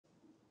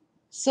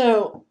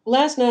So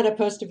last night I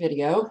posted a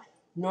video,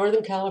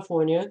 Northern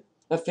California,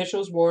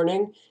 officials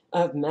warning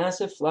of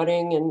massive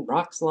flooding and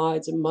rock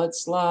slides and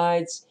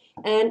mudslides,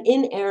 and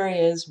in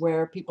areas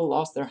where people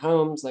lost their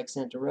homes like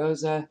Santa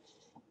Rosa.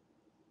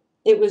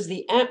 It was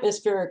the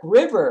atmospheric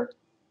river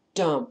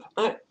dump.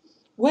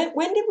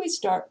 When did we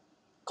start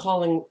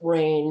calling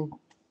rain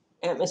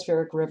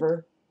atmospheric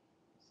river?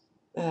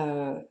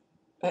 Uh,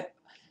 uh,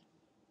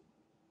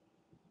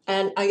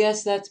 And I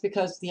guess that's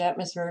because the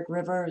atmospheric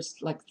river is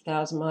like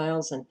 1,000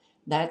 miles, and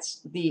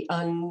that's the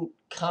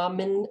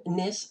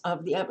uncommonness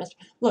of the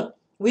atmosphere. Look,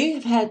 we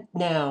have had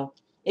now,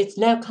 it's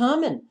now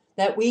common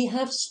that we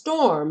have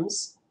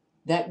storms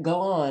that go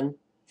on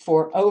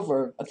for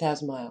over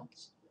 1,000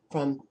 miles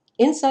from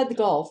inside the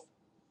Gulf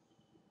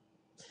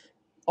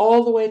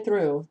all the way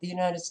through the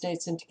United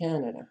States into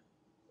Canada.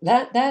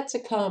 That's a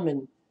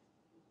common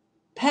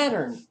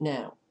pattern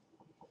now.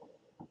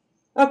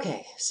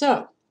 Okay,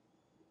 so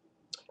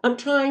I'm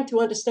trying to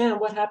understand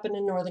what happened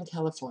in Northern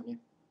California.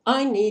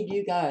 I need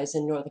you guys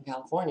in Northern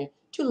California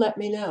to let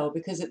me know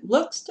because it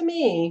looks to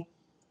me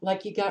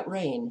like you got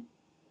rain.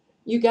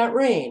 You got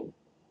rain.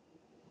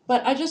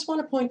 But I just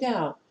want to point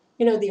out,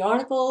 the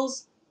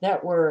articles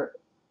that were,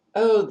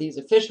 oh, these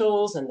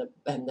officials and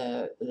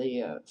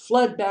the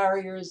flood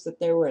barriers that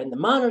they were in, the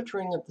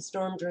monitoring of the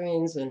storm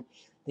drains, and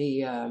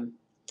the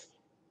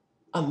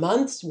a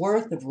month's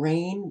worth of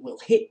rain will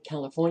hit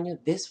California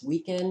this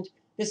weekend.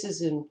 This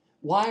is in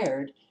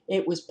Wired.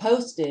 It was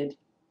posted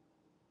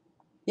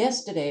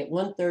yesterday at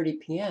 1:30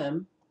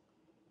 p.m.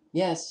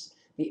 Yes,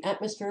 the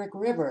atmospheric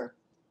river.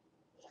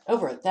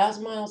 Over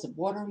 1,000 miles of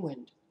water and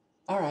wind.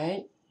 All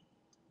right.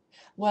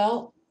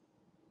 Well,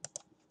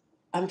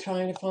 I'm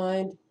trying to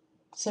find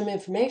some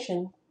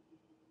information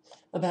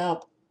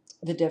about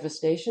the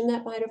devastation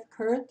that might have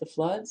occurred, the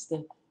floods,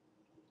 the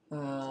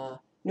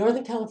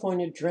Northern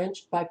California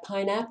drenched by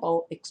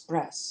Pineapple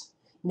Express.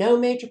 No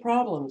major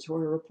problems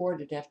were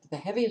reported after the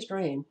heaviest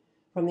rain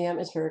from the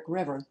atmospheric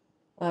river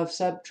of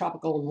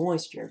subtropical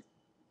moisture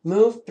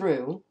moved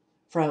through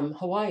from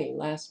Hawaii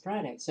last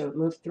Friday. So it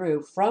moved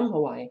through from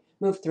Hawaii,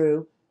 moved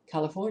through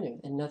California,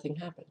 and nothing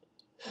happened.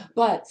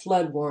 But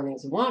flood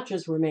warnings and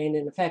watches remain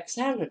in effect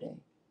Saturday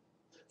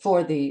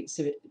for the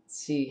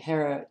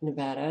Sierra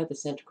Nevada, the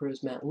Santa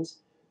Cruz Mountains,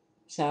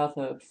 south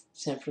of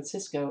San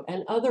Francisco,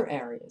 and other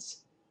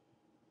areas.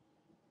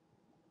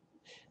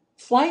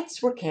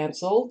 Flights were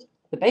canceled.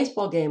 The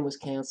baseball game was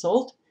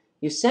canceled.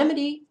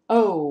 Yosemite,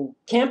 oh,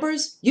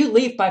 campers, you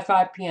leave by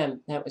 5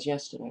 p.m. That was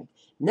yesterday.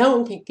 No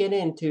one can get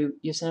into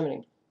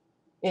Yosemite.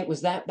 It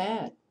was that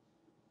bad.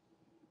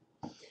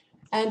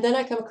 And then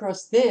I come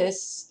across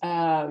this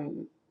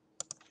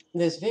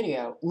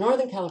video.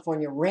 Northern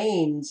California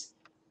rains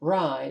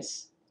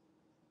raise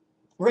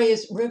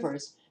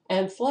rivers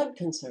and flood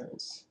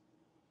concerns.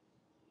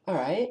 All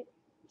right,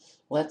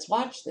 let's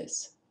watch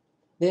this.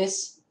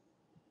 This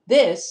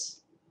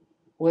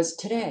was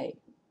today.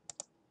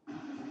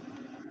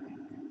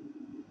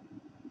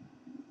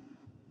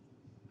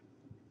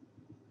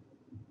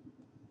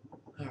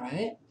 All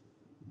right,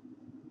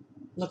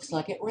 looks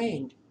like it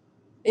rained.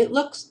 It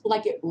looks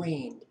like it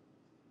rained.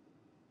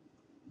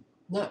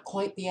 Not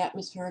quite the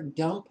atmospheric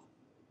dump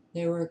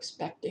they were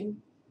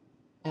expecting.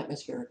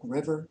 Atmospheric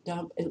river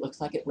dump. It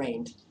looks like it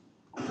rained.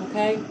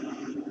 Okay.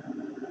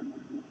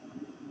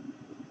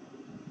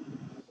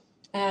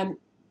 Um.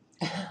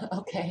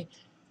 Okay.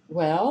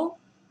 Well,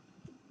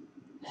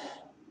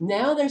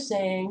 now they're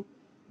saying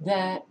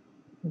that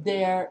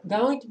they're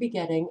going to be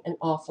getting an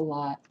awful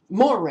lot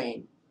more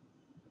rain.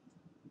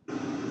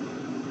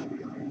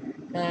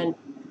 And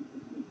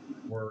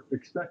We're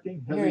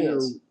expecting here he heavier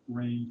is.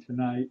 rain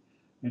tonight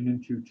and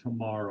into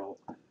tomorrow.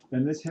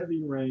 And this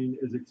heavy rain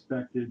is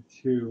expected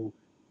to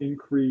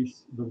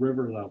increase the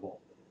river level.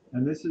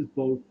 And this is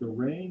both the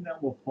rain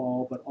that will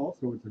fall, but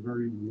also it's a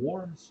very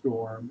warm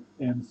storm.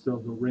 And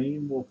so the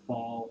rain will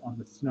fall on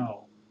the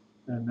snow.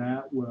 And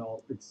that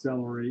will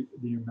accelerate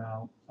the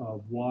amount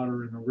of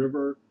water in the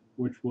river,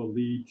 which will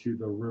lead to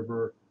the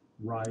river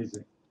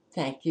rising.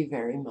 Thank you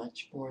very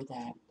much for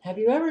that. Have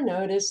you ever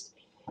noticed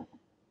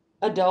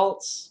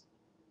adults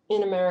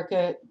in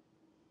America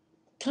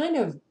kind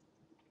of,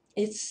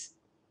 it's,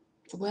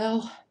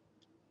 well,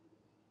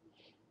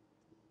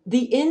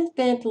 the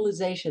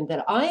infantilization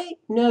that I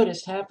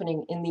noticed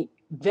happening in the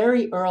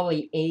very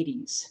early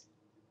 80s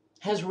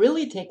has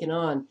really taken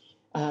on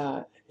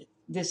uh,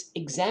 this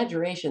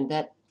exaggeration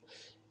that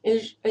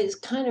is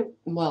kind of,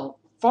 well,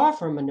 far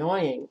from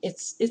annoying.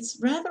 It's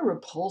rather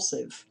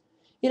repulsive.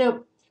 You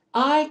know,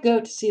 I go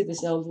to see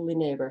this elderly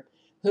neighbor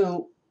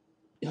who,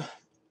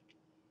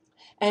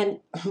 and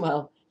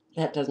well,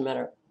 that doesn't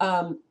matter.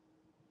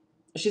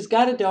 She's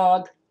got a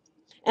dog,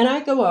 and I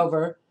go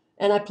over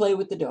and I play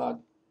with the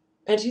dog,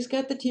 and she's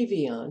got the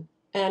TV on,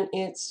 and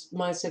it's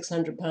my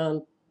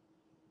 600-pound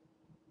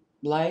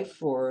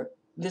life, or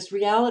this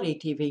reality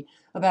TV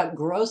about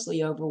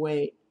grossly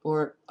overweight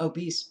or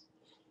obese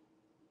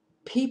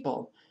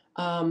people.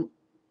 Um,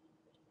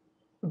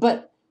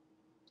 but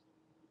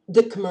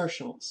the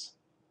commercials,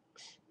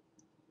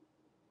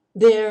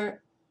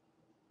 they're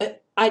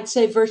I'd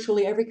say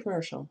virtually every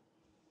commercial.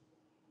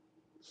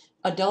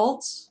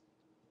 Adults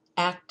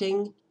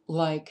acting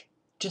like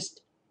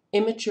just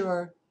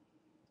immature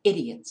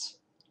idiots.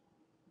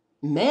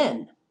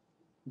 Men,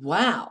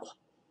 wow.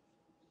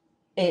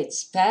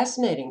 It's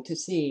fascinating to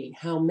see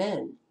how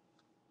men,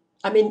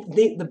 I mean,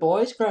 the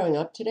boys growing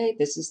up today,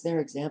 this is their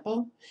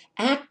example,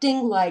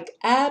 acting like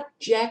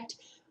abject,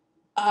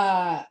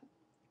 uh,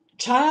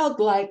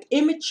 childlike,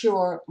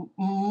 immature,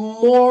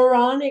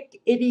 moronic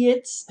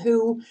idiots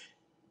who,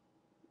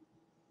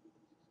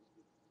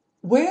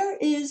 where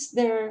is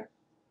there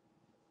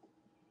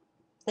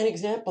an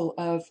example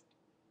of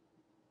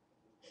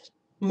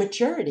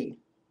maturity?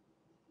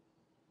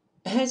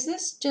 Has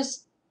this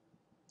just,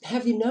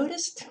 have you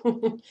noticed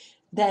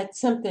that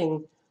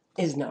something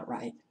is not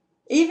right?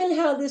 Even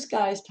how this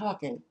guy is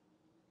talking.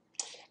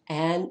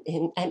 And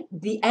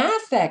the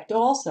affect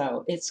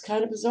also, it's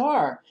kind of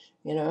bizarre.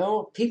 You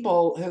know,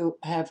 people who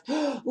have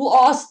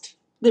lost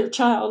their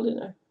child in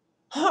a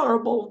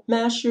horrible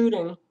mass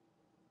shooting.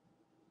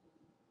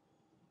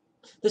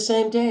 The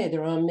same day,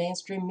 they're on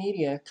mainstream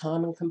media,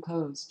 calm and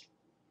composed.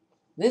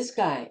 This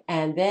guy,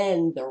 and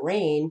then the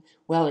rain,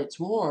 well, it's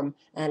warm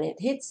and it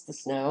hits the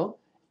snow,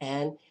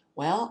 and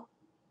well,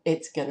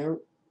 it's gonna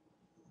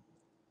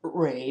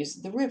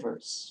raise the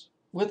rivers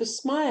with a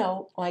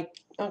smile, like,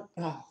 oh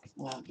well,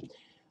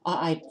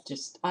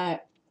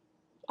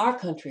 our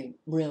country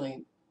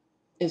really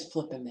is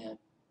flipping mad.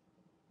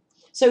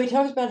 So he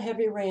talks about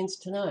heavy rains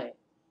tonight.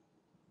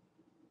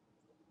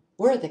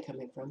 Where are they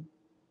coming from?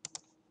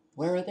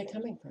 Where are they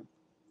coming from?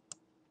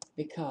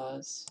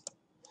 Because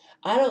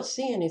I don't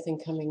see anything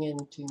coming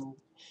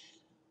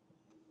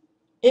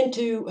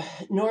into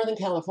Northern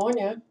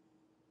California.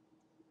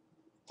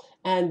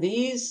 And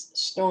these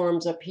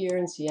storms up here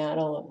in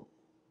Seattle and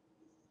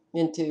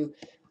into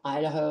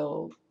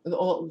Idaho,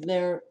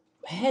 they're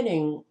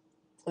heading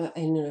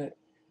in a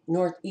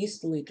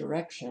northeasterly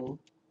direction.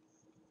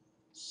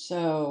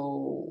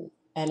 So,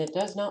 and it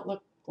does not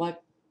look like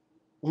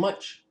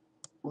much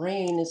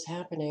rain is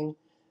happening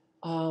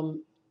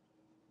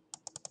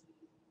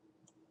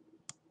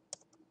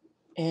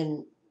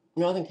in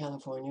Northern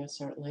California,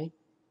 certainly.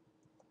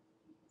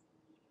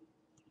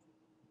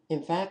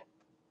 In fact,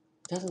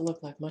 doesn't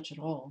look like much at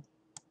all.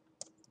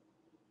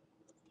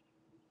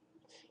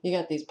 You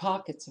got these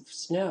pockets of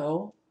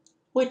snow,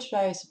 which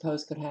I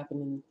suppose could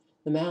happen in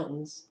the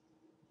mountains,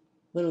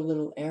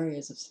 little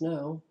areas of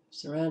snow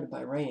surrounded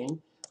by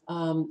rain.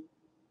 Um,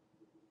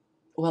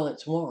 well,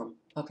 it's warm,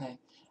 okay,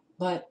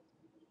 but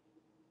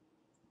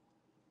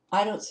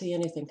I don't see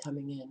anything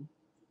coming in.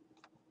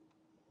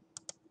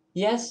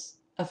 Yes,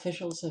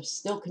 officials are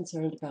still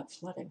concerned about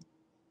flooding.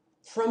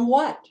 From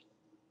what?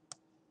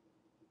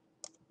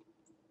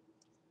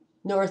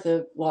 North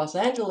of Los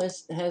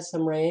Angeles has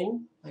some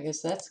rain. I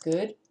guess that's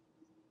good.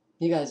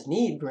 You guys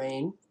need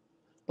rain.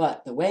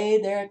 But the way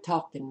they're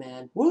talking,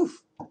 man,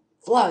 woof,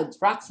 floods,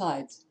 rock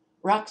slides,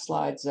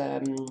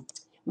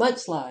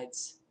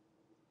 mudslides.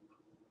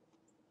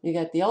 You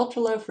got the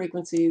ultra low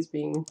frequencies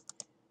being,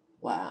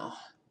 wow.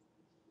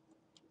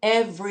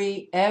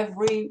 Every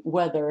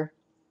weather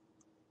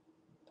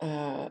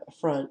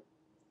front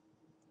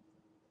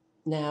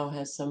now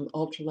has some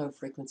ultra low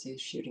frequencies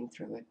shooting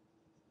through it.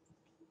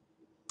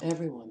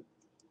 Everyone.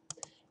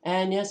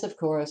 And yes, of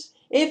course,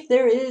 if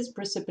there is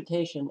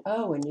precipitation,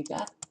 oh, and you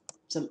got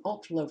some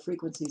ultra low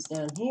frequencies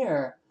down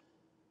here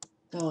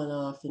going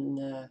off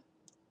in,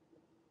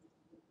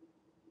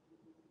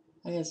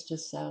 I guess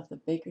just south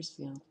of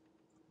Bakersfield.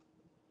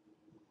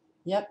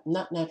 Yep,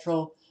 not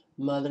natural.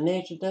 Mother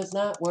Nature does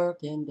not work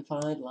in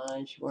defined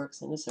lines. She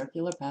works in a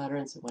circular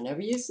pattern. So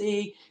whenever you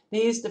see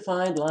these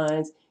defined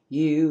lines,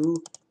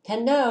 you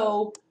can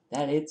know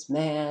that it's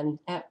man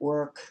at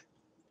work.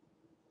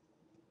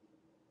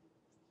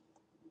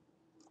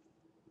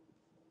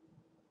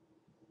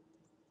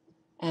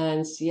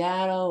 And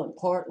Seattle and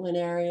Portland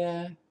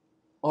area,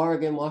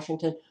 Oregon,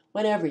 Washington,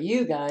 whenever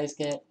you guys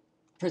get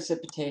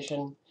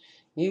precipitation,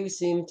 you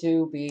seem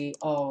to be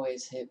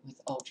always hit with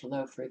ultra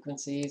low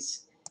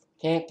frequencies.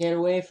 Can't get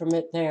away from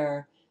it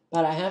there.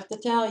 But I have to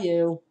tell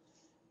you,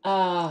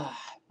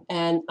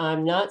 and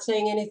I'm not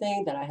saying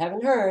anything that I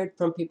haven't heard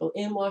from people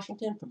in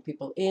Washington, from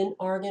people in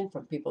Oregon,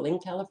 from people in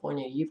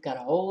California. You've got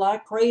a whole lot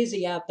of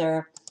crazy out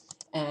there,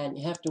 and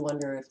you have to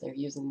wonder if they're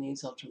using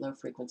these ultra low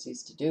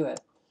frequencies to do it,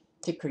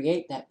 to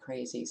create that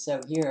crazy.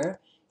 So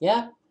here,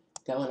 yeah,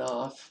 going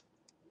off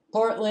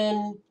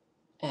Portland,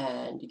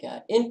 and you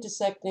got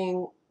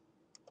intersecting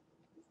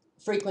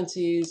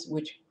frequencies,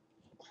 which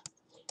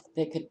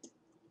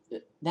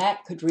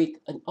that could wreak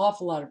an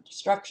awful lot of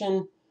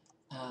destruction.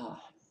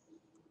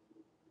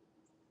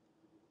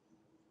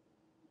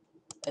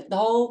 The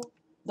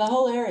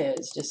whole area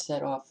is just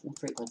set off in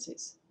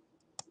frequencies.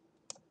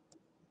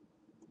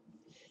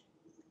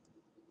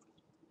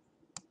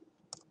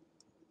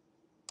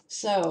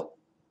 So,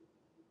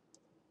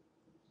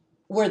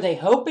 were they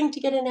hoping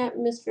to get an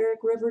atmospheric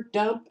river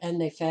dump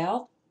and they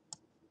failed?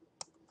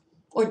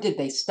 Or did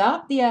they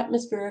stop the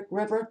atmospheric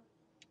river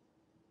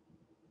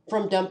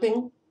from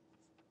dumping?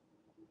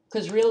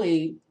 Because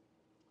really,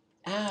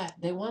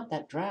 They want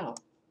that drought,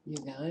 you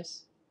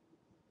guys.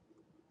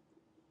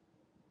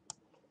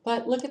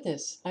 But look at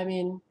this. I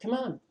mean, come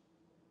on.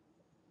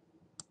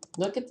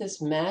 Look at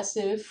this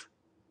massive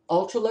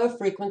ultra low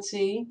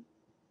frequency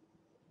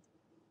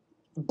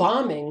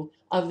bombing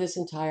of this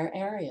entire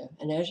area.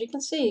 And as you can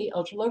see,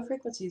 ultra low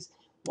frequencies,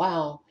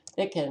 wow,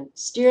 they can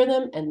steer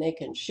them and they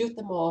can shoot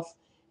them off.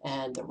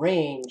 And the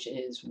range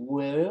is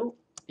woo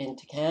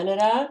into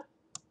Canada,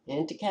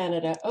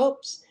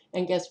 Oops.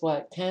 And guess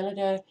what?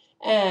 Canada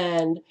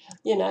and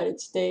United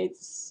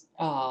States,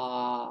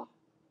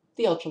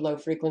 the ultra low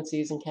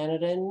frequencies in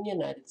Canada and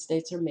United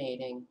States are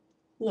mating.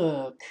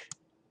 Look.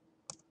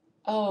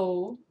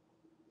 Oh,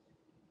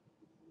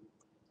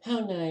 how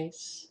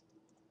nice.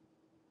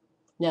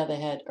 Now they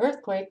had an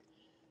earthquake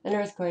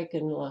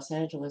in Los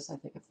Angeles, I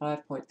think a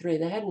 5.3.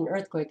 They had an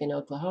earthquake in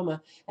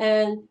Oklahoma,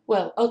 and,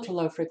 well, ultra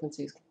low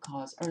frequencies can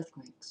cause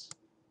earthquakes.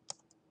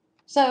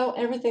 So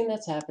everything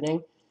that's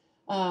happening,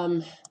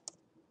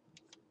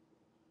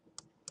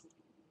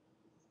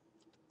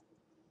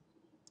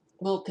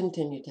 will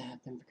continue to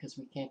happen because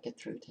we can't get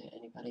through to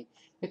anybody,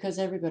 because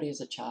everybody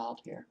is a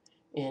child here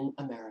in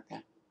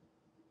America.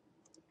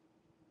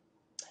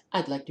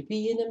 I'd like to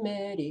be in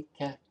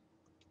America.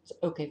 It's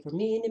okay for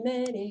me in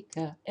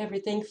America.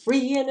 Everything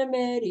free in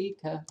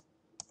America.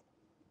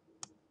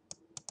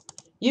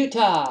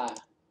 Utah,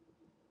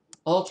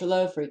 ultra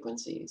low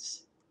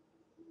frequencies.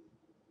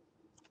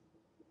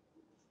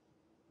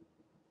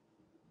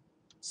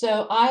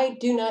 So I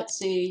do not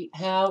see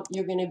how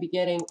you're going to be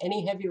getting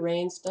any heavy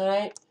rains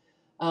tonight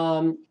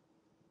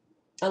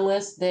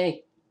unless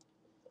they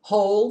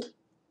hold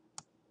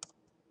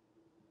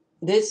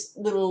these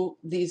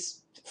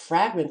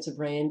fragments of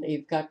rain that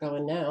you've got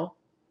going now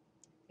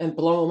and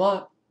blow them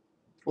up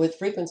with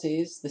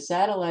frequencies. The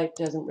satellite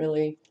doesn't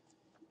really,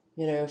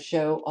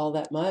 show all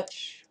that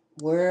much.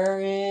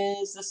 Where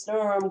is the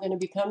storm going to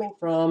be coming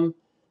from?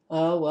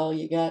 Oh, well,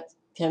 you got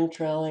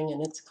chemtrailing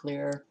and it's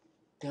clear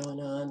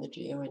going on, the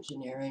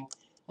geoengineering,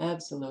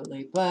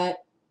 absolutely.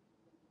 But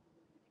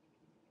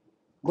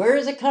where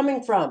is it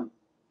coming from?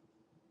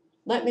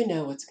 Let me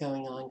know what's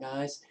going on,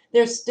 guys.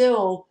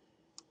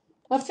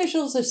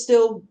 Officials are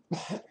still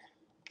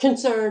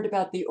concerned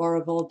about the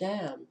Oroville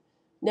Dam.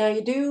 Now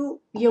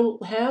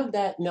you'll have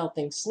that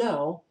melting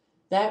snow.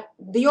 That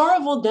the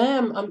Oroville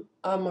Dam,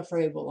 I'm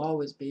afraid, will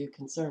always be a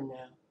concern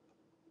now.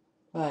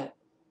 But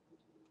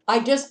I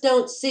just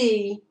don't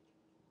see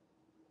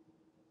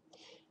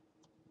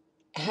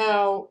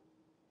how.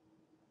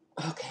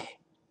 Okay,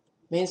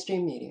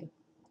 mainstream media.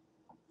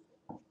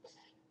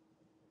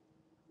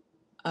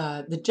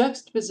 The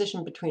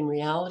juxtaposition between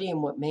reality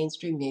and what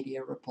mainstream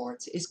media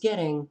reports is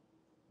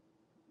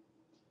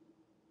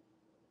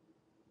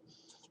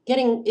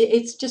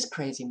it's just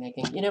crazy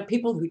making.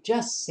 People who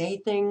just say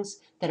things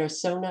that are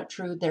so not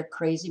true, they're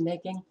crazy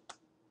making.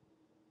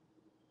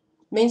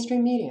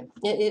 Mainstream media.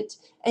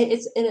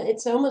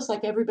 It's almost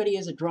like everybody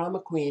is a drama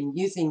queen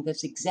using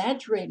this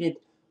exaggerated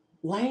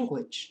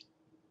language.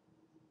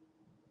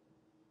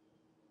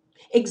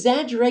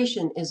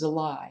 Exaggeration is a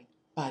lie,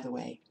 by the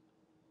way.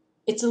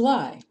 It's a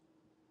lie.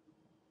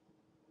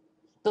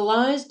 The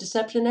lies,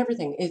 deception,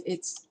 everything.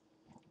 It's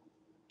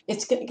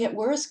going to get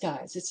worse,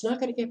 guys. It's not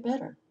going to get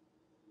better.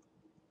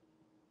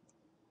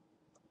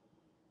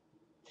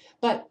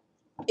 But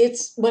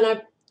it's when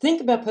I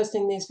think about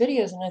posting these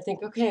videos and I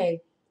think,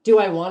 okay, do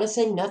I want to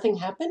say nothing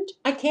happened?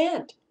 I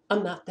can't.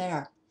 I'm not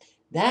there.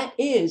 That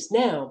is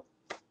now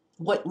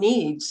what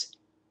needs.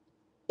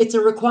 It's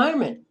a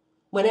requirement.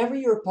 Whenever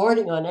you're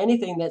reporting on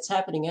anything that's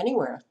happening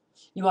anywhere,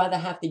 you either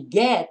have to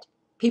get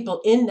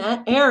people in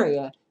that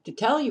area to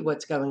tell you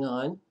what's going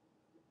on,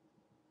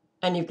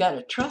 and you've got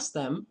to trust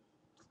them,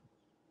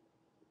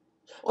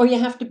 or you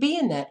have to be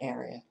in that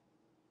area.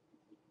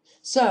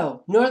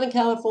 So, Northern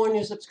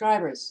California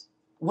subscribers,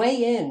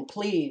 weigh in,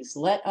 please.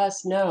 Let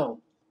us know.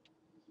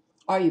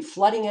 Are you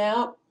flooding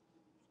out?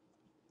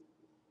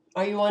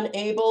 Are you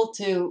unable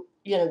to,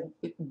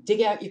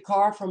 dig out your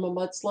car from a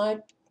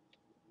mudslide?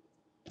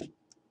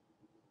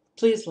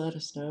 Please let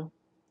us know.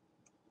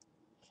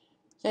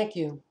 Thank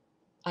you.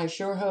 I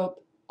sure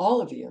hope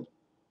all of you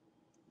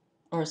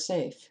are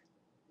safe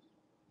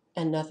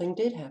and nothing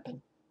did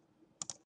happen.